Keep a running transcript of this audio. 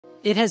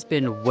It has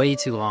been way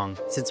too long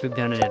since we've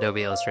done an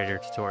Adobe Illustrator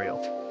tutorial.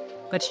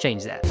 Let's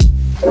change that.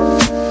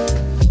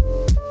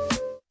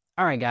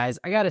 Alright guys,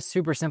 I got a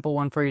super simple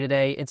one for you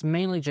today. It's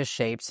mainly just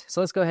shapes,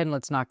 so let's go ahead and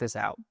let's knock this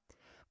out.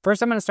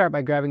 First I'm going to start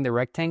by grabbing the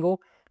rectangle,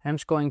 and I'm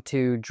just going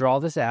to draw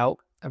this out.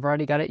 I've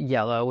already got it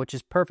yellow, which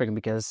is perfect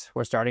because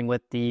we're starting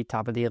with the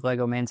top of the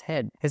Lego man's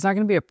head. It's not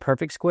going to be a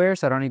perfect square,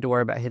 so I don't need to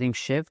worry about hitting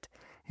shift.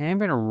 And I'm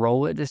going to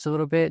roll it just a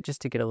little bit just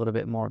to get a little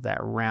bit more of that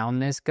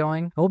roundness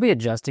going. We'll be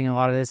adjusting a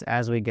lot of this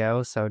as we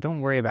go, so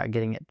don't worry about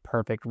getting it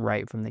perfect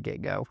right from the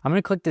get-go. I'm going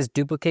to click this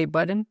duplicate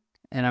button,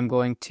 and I'm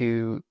going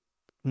to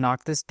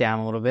knock this down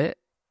a little bit.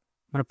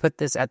 I'm going to put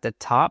this at the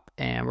top,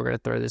 and we're going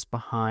to throw this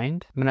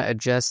behind. I'm going to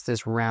adjust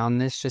this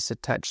roundness just a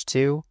touch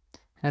too.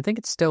 And I think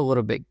it's still a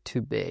little bit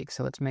too big,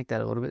 so let's make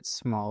that a little bit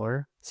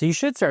smaller. So you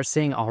should start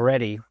seeing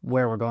already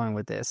where we're going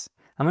with this.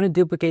 I'm going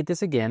to duplicate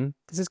this again.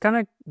 This is kind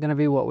of going to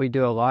be what we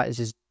do a lot, is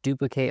just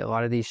duplicate a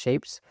lot of these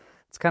shapes.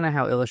 It's kind of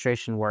how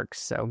illustration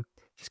works. So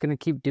just going to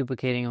keep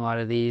duplicating a lot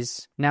of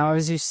these. Now,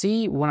 as you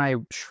see, when I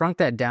shrunk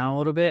that down a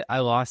little bit, I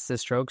lost the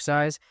stroke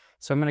size.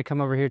 So I'm going to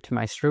come over here to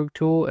my stroke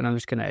tool, and I'm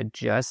just going to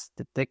adjust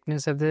the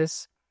thickness of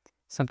this.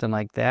 Something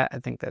like that. I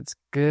think that's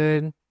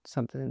good.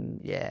 Something,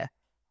 yeah.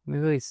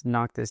 Maybe let's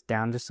knock this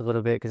down just a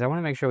little bit because I want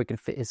to make sure we can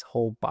fit his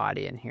whole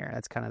body in here.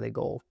 That's kind of the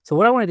goal. So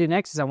what I want to do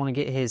next is I want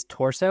to get his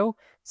torso.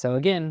 So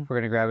again, we're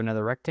going to grab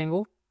another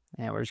rectangle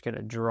and we're just going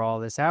to draw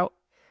this out.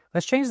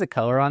 Let's change the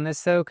color on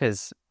this though,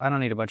 because I don't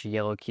need a bunch of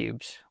yellow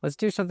cubes. Let's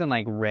do something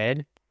like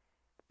red.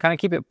 Kind of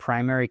keep it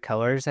primary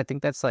colors. I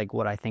think that's like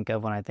what I think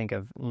of when I think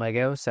of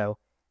Lego. So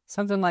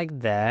something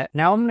like that.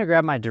 Now I'm going to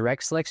grab my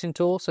direct selection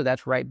tool. So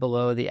that's right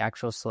below the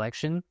actual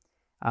selection.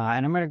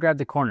 And I'm going to grab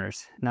the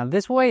corners. Now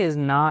this way is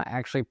not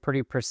actually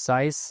pretty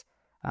precise.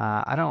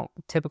 I don't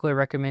typically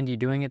recommend you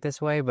doing it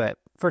this way, but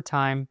for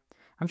time,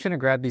 I'm just going to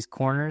grab these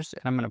corners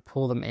and I'm going to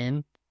pull them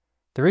in.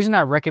 The reason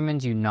I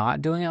recommend you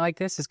not doing it like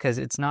this is because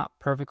it's not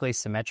perfectly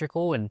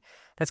symmetrical, and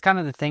that's kind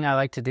of the thing I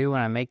like to do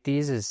when I make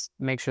these, is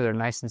make sure they're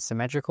nice and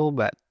symmetrical,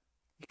 but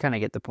you kind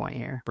of get the point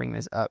here. Bring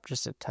this up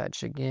just a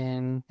touch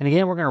again. And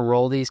again, we're going to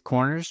roll these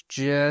corners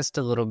just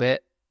a little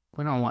bit.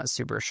 We don't want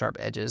super sharp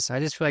edges. I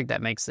just feel like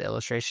that makes the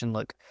illustration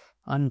look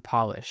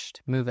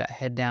unpolished. Move that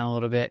head down a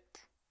little bit.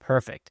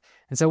 Perfect.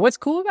 And so what's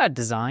cool about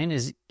design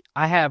is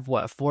I have,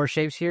 4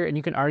 shapes here, and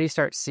you can already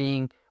start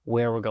seeing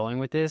where we're going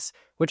with this,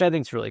 which I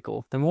think is really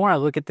cool. The more I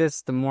look at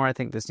this, the more I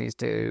think this needs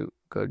to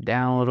go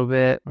down a little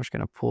bit. We're just going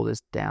to pull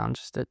this down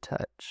just a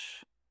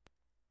touch.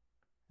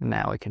 And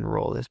now we can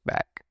roll this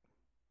back.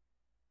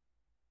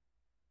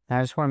 Now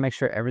I just want to make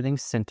sure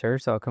everything's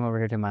centered, so I'll come over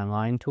here to my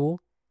line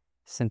tool.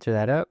 Center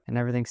that up, and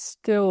everything's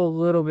still a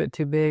little bit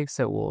too big,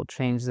 so we'll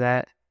change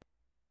that.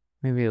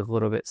 Maybe a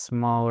little bit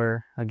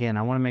smaller. Again,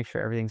 I want to make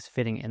sure everything's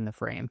fitting in the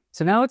frame.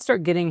 So now let's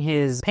start getting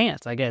his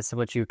pants, I guess,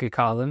 what you could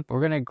call them.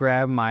 We're going to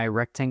grab my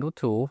rectangle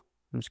tool.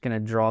 I'm just going to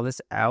draw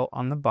this out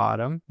on the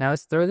bottom. Now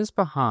let's throw this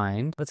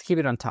behind. Let's keep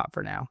it on top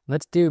for now.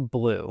 Let's do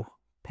blue.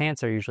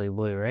 Pants are usually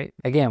blue, right?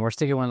 Again, we're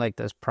sticking with like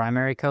those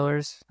primary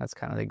colors. That's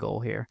kind of the goal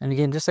here. And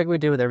again, just like we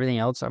did with everything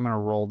else, I'm going to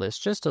roll this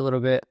just a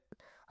little bit.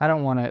 I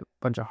don't want a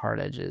bunch of hard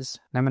edges.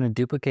 And I'm going to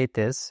duplicate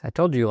this. I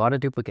told you a lot of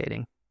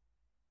duplicating.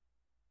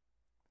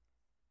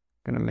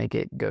 I'm going to make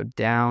it go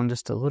down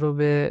just a little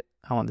bit.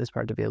 I want this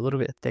part to be a little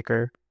bit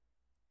thicker.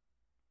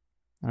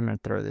 I'm going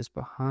to throw this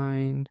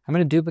behind. I'm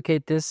going to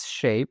duplicate this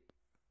shape,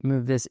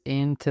 move this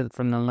in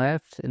from the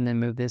left, and then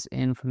move this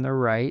in from the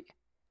right.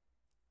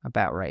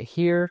 About right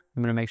here.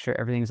 I'm going to make sure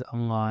everything's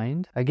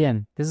aligned.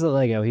 Again, this is a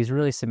Lego. He's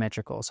really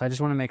symmetrical. So I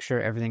just want to make sure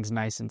everything's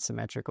nice and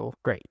symmetrical.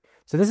 Great.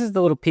 So this is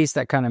the little piece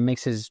that kind of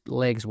makes his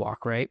legs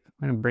walk, right?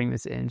 I'm going to bring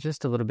this in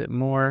just a little bit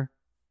more.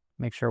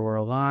 Make sure we're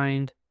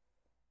aligned.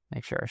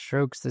 Make sure our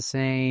stroke's the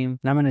same.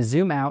 And I'm going to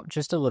zoom out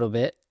just a little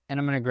bit.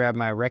 And I'm going to grab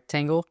my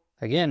rectangle.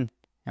 Again,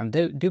 I'm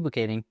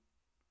duplicating.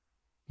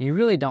 You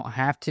really don't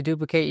have to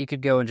duplicate. You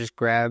could go and just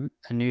grab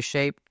a new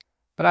shape.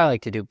 But I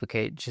like to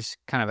duplicate, just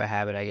kind of a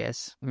habit, I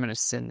guess. I'm going to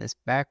send this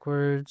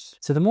backwards.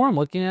 So the more I'm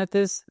looking at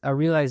this, I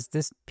realize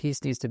this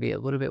piece needs to be a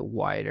little bit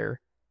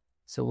wider.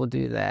 So we'll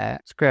do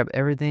that. Let's grab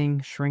everything,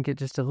 shrink it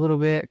just a little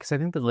bit, because I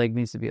think the leg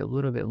needs to be a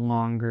little bit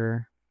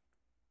longer.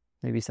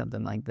 Maybe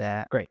something like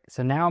that. Great.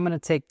 So now I'm going to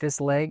take this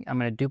leg, I'm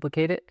going to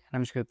duplicate it, and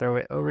I'm just going to throw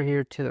it over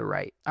here to the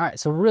right. All right,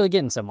 so we're really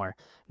getting somewhere.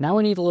 Now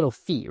we need a little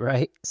feet,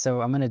 right?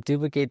 So I'm going to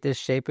duplicate this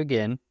shape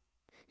again.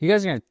 You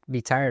guys are going to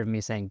be tired of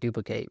me saying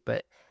duplicate,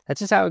 but that's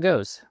just how it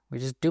goes. We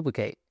just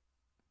duplicate.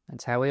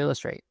 That's how we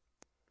illustrate.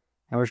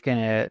 And we're just going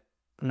to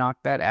knock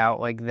that out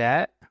like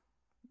that.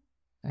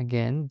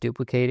 Again,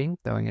 duplicating,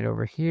 throwing it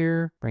over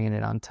here, bringing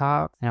it on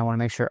top. And I want to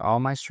make sure all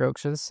my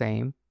strokes are the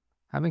same.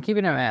 I've been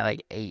keeping them at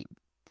like 8.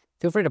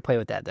 Feel free to play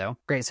with that though.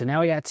 Great, so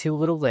now we got 2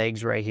 little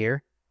legs right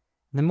here.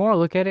 The more I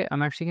look at it,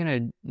 I'm actually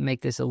going to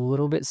make this a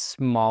little bit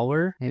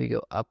smaller. Maybe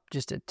go up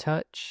just a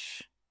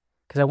touch,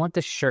 because I want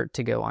the shirt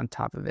to go on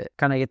top of it.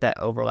 Kind of get that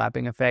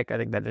overlapping effect. I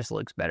think that just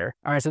looks better.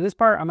 All right, so this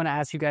part I'm going to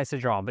ask you guys to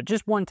draw, but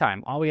just one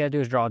time. All we got to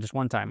do is draw just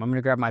one time. I'm going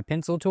to grab my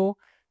pencil tool,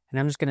 and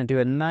I'm just going to do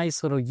a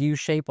nice little U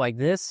shape like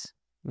this.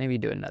 Maybe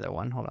do another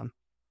one. Hold on.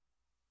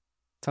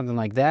 Something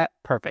like that.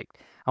 Perfect.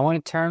 I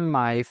want to turn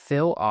my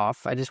fill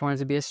off. I just want it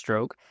to be a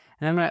stroke.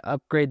 And I'm going to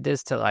upgrade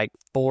this to like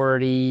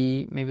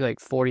 40, maybe like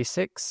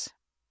 46.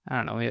 I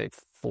don't know, maybe like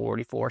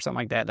 44, something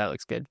like that. That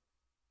looks good.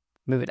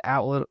 Move it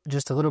out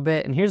just a little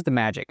bit. And here's the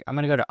magic. I'm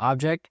going to go to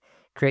Object,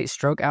 Create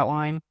Stroke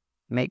Outline,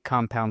 Make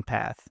Compound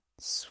Path.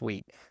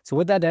 Sweet. So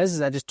what that does is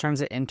that just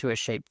turns it into a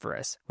shape for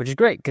us, which is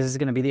great because it's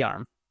going to be the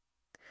arm.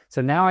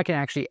 So now I can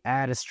actually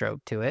add a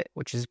stroke to it,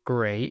 which is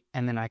great.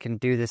 And then I can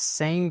do the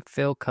same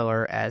fill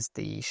color as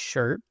the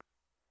shirt.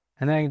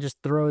 And then I can just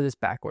throw this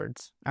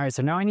backwards. All right,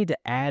 so now I need to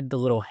add the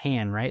little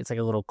hand, right? It's like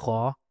a little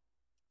claw.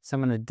 So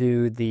I'm going to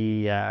do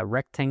the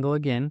rectangle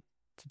again.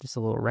 So just a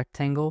little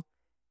rectangle.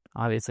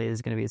 Obviously,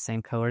 it's going to be the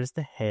same color as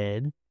the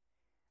head.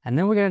 And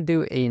then we're going to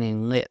do an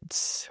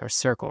ellipse or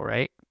circle,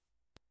 right?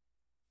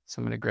 So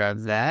I'm going to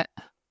grab that.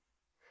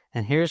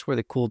 And here's where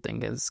the cool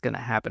thing is going to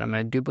happen. I'm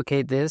going to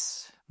duplicate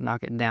this,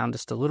 knock it down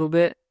just a little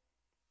bit.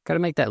 Got to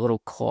make that little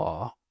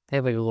claw. They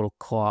have like a little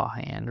claw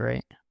hand,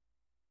 right?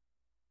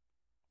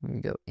 Let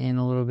me go in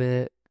a little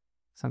bit,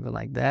 something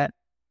like that.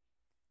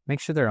 Make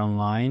sure they're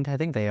aligned. I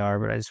think they are,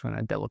 but I just want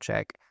to double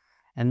check.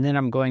 And then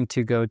I'm going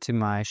to go to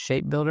my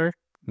shape builder,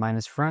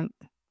 minus front,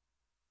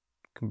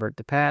 convert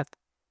to path.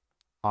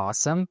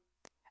 Awesome.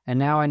 And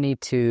now I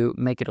need to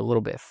make it a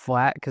little bit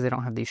flat because they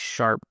don't have these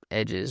sharp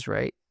edges,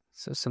 right?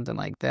 So something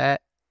like that.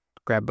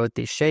 Grab both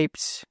these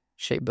shapes,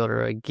 shape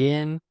builder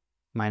again,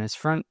 minus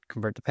front,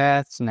 convert to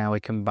path. So now we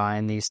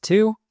combine these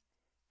two.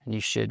 And you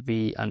should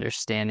be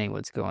understanding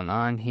what's going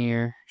on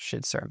here.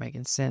 Should start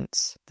making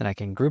sense. Then I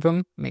can group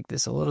them, make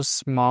this a little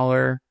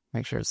smaller,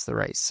 make sure it's the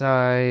right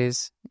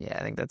size. Yeah,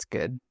 I think that's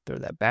good. Throw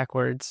that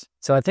backwards.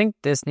 So I think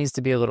this needs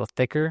to be a little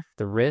thicker,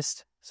 the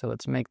wrist. So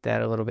let's make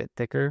that a little bit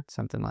thicker,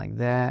 something like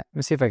that. Let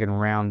me see if I can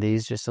round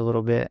these just a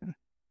little bit.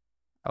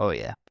 Oh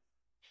yeah.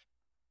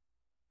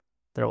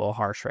 They're a little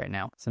harsh right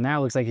now. So now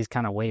it looks like he's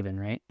kind of waving,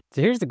 right?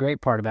 So here's the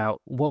great part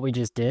about what we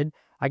just did.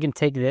 I can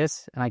take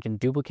this and I can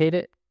duplicate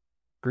it,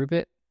 group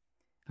it.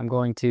 I'm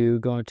going to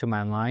go into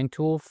my line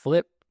tool,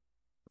 flip,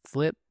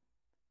 flip.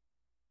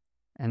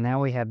 And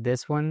now we have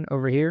this one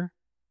over here.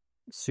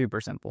 Super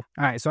simple.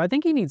 All right, so I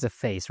think he needs a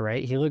face,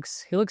 right? He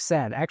looks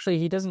sad. Actually,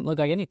 he doesn't look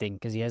like anything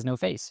because he has no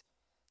face.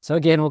 So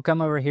again, we'll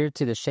come over here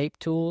to the shape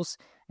tools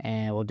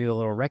and we'll do a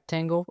little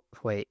rectangle.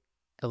 Wait,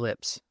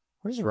 ellipse.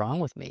 What is wrong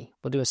with me?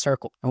 We'll do a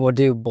circle and we'll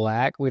do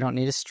black. We don't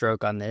need a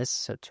stroke on this,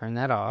 so turn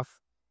that off.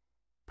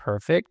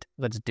 Perfect.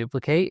 Let's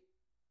duplicate.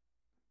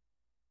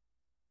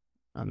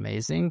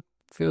 Amazing.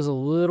 Feels a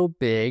little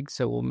big,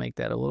 so we'll make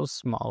that a little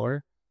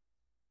smaller.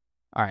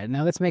 All right,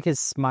 now let's make his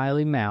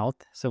smiley mouth.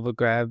 So we'll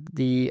grab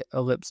the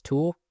ellipse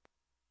tool,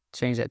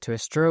 change that to a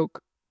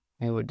stroke.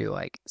 Maybe we'll do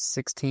like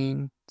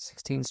 16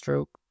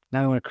 stroke.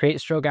 Now we want to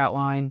create stroke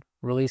outline,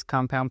 release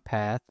compound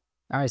path.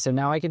 All right, so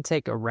now I can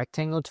take a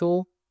rectangle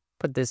tool,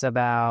 put this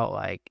about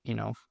like,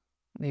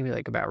 maybe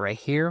like about right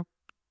here.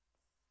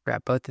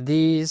 Grab both of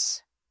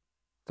these,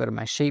 go to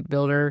my shape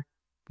builder,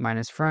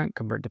 minus front,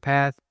 convert to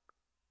path.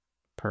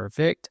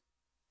 Perfect.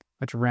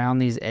 Let's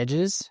round these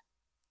edges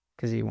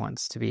because he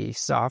wants to be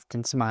soft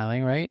and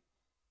smiling, right?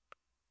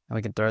 And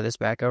we can throw this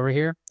back over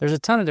here. There's a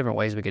ton of different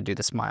ways we could do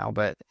the smile,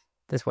 but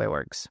this way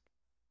works.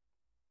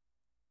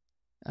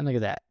 And look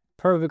at that.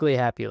 Perfectly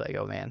happy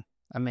Lego man.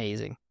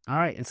 Amazing. All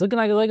right, it's looking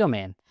like a Lego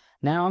man.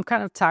 Now I'm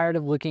kind of tired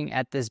of looking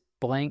at this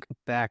blank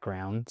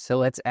background, so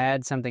let's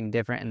add something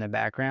different in the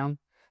background.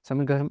 So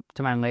I'm going to go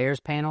to my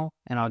layers panel,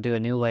 and I'll do a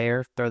new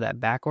layer, throw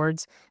that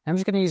backwards. I'm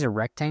just going to use a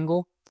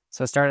rectangle.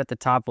 So start at the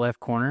top left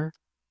corner,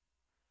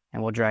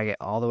 and we'll drag it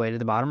all the way to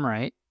the bottom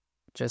right,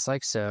 just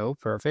like so.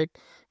 Perfect.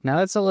 Now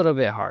that's a little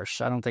bit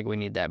harsh. I don't think we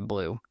need that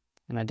blue.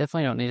 And I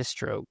definitely don't need a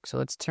stroke. So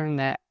let's turn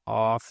that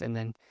off, and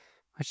then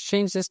let's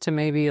change this to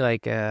maybe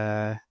like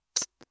I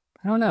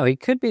don't know. He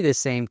could be the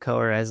same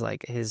color as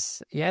like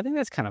his, yeah, I think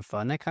that's kind of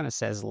fun. That kind of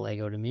says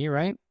Lego to me,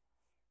 right?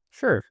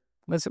 Sure.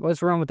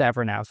 Let's run with that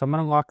for now. So I'm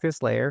going to lock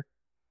this layer.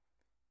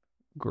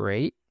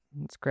 Great.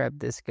 Let's grab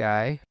this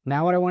guy.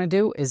 Now what I want to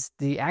do is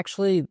this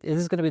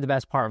is going to be the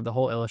best part of the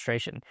whole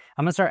illustration.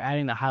 I'm going to start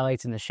adding the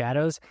highlights and the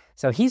shadows.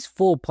 So he's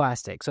full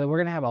plastic. So we're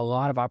going to have a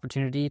lot of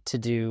opportunity to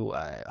do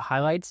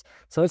highlights.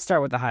 So let's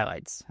start with the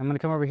highlights. I'm going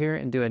to come over here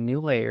and do a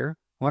new layer.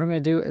 What I'm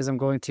going to do is I'm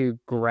going to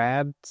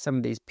grab some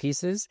of these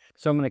pieces.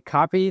 So I'm going to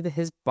copy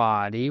his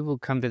body. We'll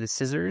come to the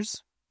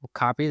scissors. We'll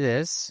copy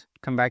this.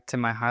 Come back to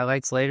my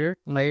highlights layer,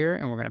 and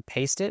we're going to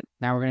paste it.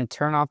 Now we're going to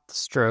turn off the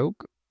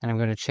stroke, and I'm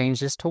going to change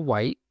this to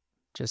white.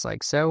 Just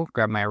like so.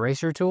 Grab my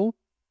eraser tool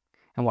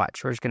and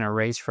watch. We're just going to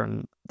erase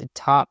from the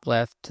top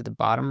left to the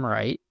bottom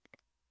right.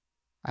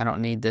 I don't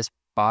need this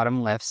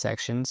bottom left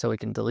section, so we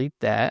can delete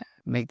that.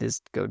 Make this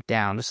go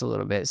down just a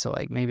little bit. So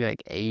like maybe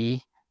like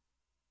 80.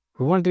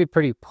 We want it to be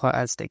pretty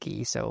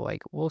plasticky, so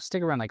like we'll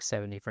stick around like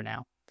 70 for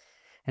now.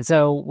 And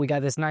so we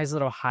got this nice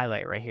little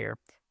highlight right here.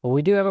 Well,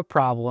 we do have a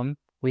problem.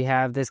 We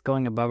have this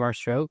going above our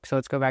stroke. So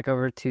let's go back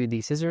over to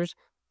the scissors,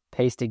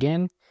 paste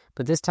again.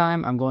 But this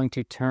time I'm going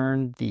to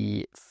turn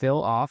the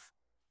fill off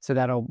so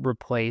that'll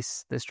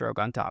replace the stroke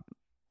on top,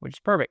 which is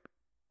perfect.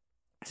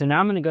 So now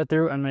I'm going to go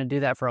through, I'm going to do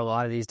that for a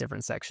lot of these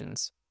different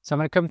sections. So I'm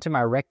going to come to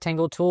my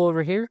rectangle tool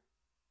over here.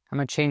 I'm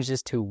going to change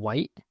this to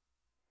white.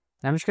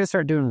 And I'm just going to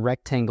start doing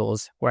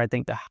rectangles where I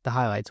think the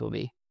highlights will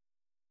be.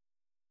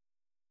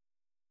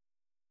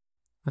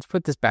 Let's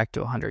put this back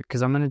to 100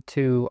 because I'm going to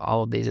do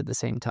all of these at the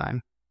same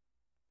time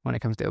when it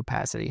comes to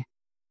opacity.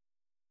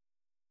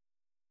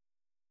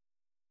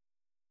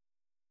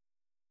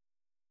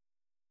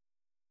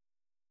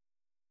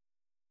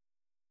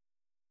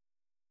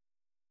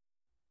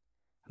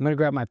 I'm going to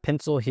grab my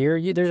pencil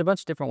here. There's a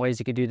bunch of different ways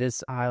you could do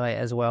this highlight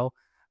as well,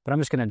 but I'm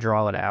just going to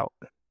draw it out.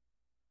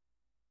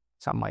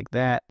 Something like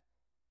that.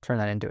 Turn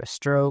that into a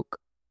stroke.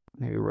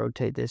 Maybe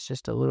rotate this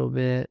just a little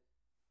bit.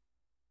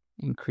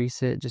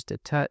 Increase it just a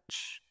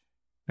touch.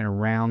 I'm going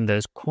to round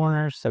those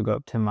corners. So go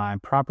up to my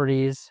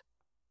properties.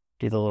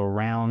 Do the little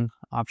round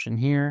option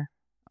here.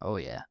 Oh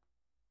yeah.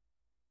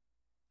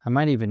 I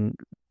might even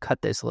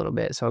cut this a little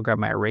bit. So I'll grab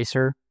my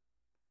eraser.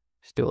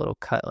 Just do a little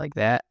cut like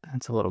that.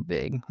 That's a little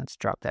big. Let's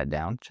drop that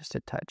down just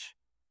a touch.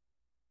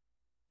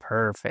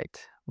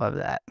 Perfect. Love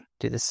that.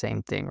 Do the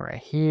same thing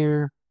right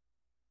here.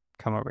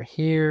 Come over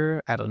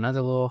here. Add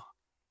another little,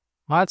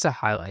 lots of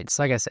highlights.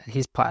 Like I said,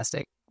 he's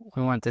plastic.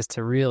 We want this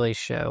to really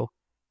show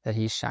that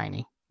he's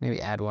shiny.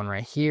 Maybe add one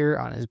right here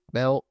on his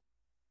belt.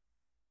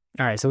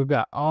 All right, so we've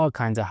got all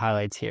kinds of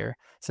highlights here.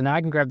 So now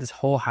I can grab this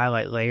whole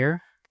highlight layer,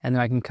 and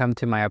then I can come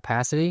to my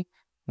opacity,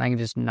 and I can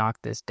just knock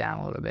this down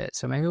a little bit.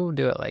 So maybe we'll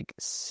do it like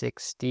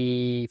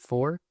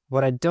 64.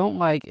 What I don't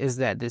like is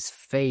that this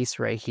face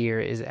right here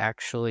is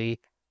actually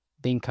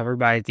being covered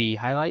by the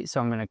highlight.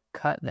 So I'm going to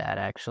cut that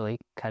actually,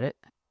 cut it.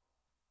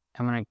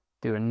 I'm going to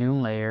do a new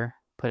layer,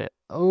 put it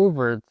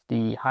over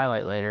the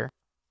highlight layer,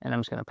 and I'm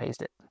just going to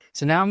paste it.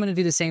 So now I'm going to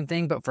do the same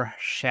thing, but for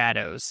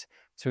shadows.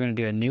 So we're going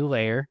to do a new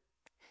layer.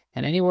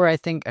 And anywhere I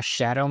think a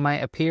shadow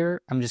might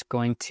appear, I'm just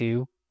going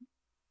to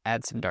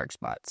add some dark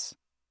spots.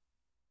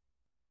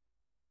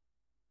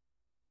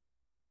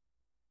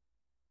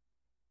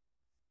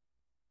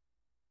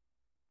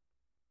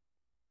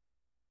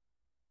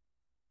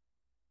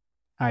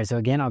 All right, so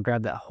again, I'll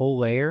grab that whole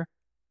layer,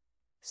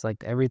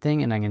 select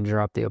everything, and I can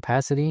drop the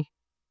opacity.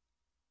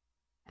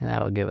 And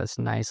that'll give us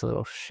nice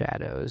little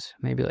shadows,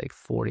 maybe like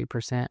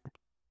 40%.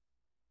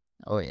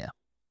 Oh yeah.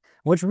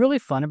 What's really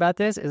fun about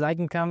this is I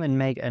can come and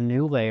make a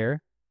new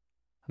layer.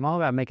 I'm all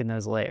about making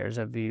those layers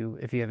if you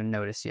haven't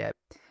noticed yet.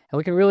 And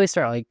we can really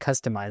start like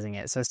customizing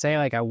it. So say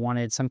like I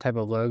wanted some type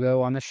of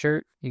logo on the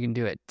shirt, you can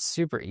do it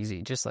super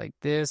easy, just like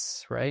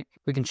this, right?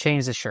 We can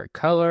change the shirt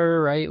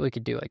color, right? We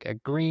could do like a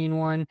green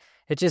one.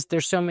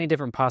 There's so many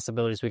different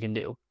possibilities we can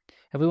do.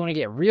 If we want to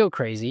get real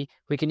crazy,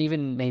 we can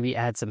even maybe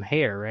add some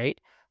hair, right?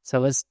 So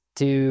let's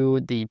do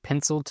the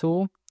pencil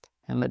tool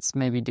and let's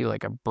maybe do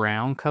like a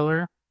brown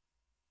color.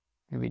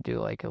 Maybe do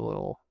like a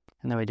little,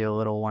 and then we do a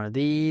little one of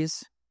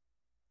these.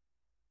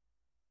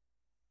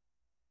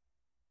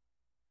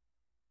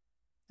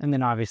 And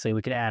then obviously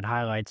we could add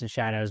highlights and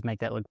shadows,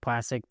 make that look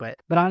plastic. But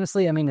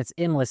honestly, I mean, it's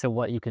endless of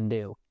what you can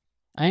do.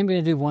 I am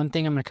going to do one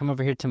thing. I'm going to come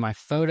over here to my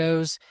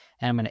photos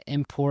and I'm going to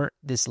import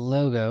this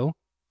logo.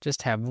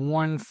 Just have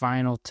one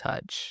final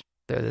touch.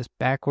 Throw this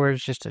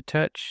backwards just a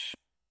touch.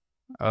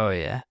 Oh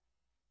yeah.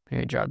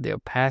 Maybe drop the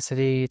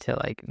opacity to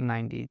like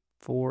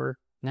 94.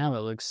 Now it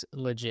looks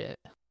legit.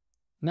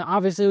 Now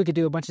obviously we could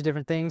do a bunch of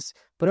different things,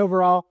 but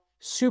overall,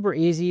 super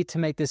easy to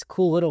make this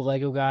cool little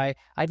Lego guy.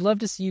 I'd love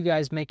to see you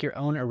guys make your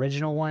own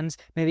original ones.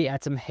 Maybe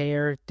add some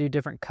hair, do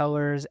different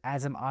colors,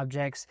 add some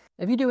objects.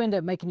 If you do end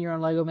up making your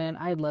own Lego man,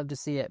 I'd love to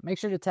see it. Make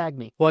sure to tag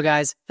me. Well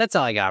guys, that's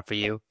all I got for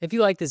you. If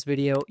you like this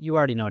video, you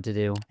already know what to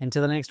do.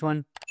 Until the next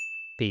one,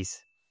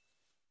 peace.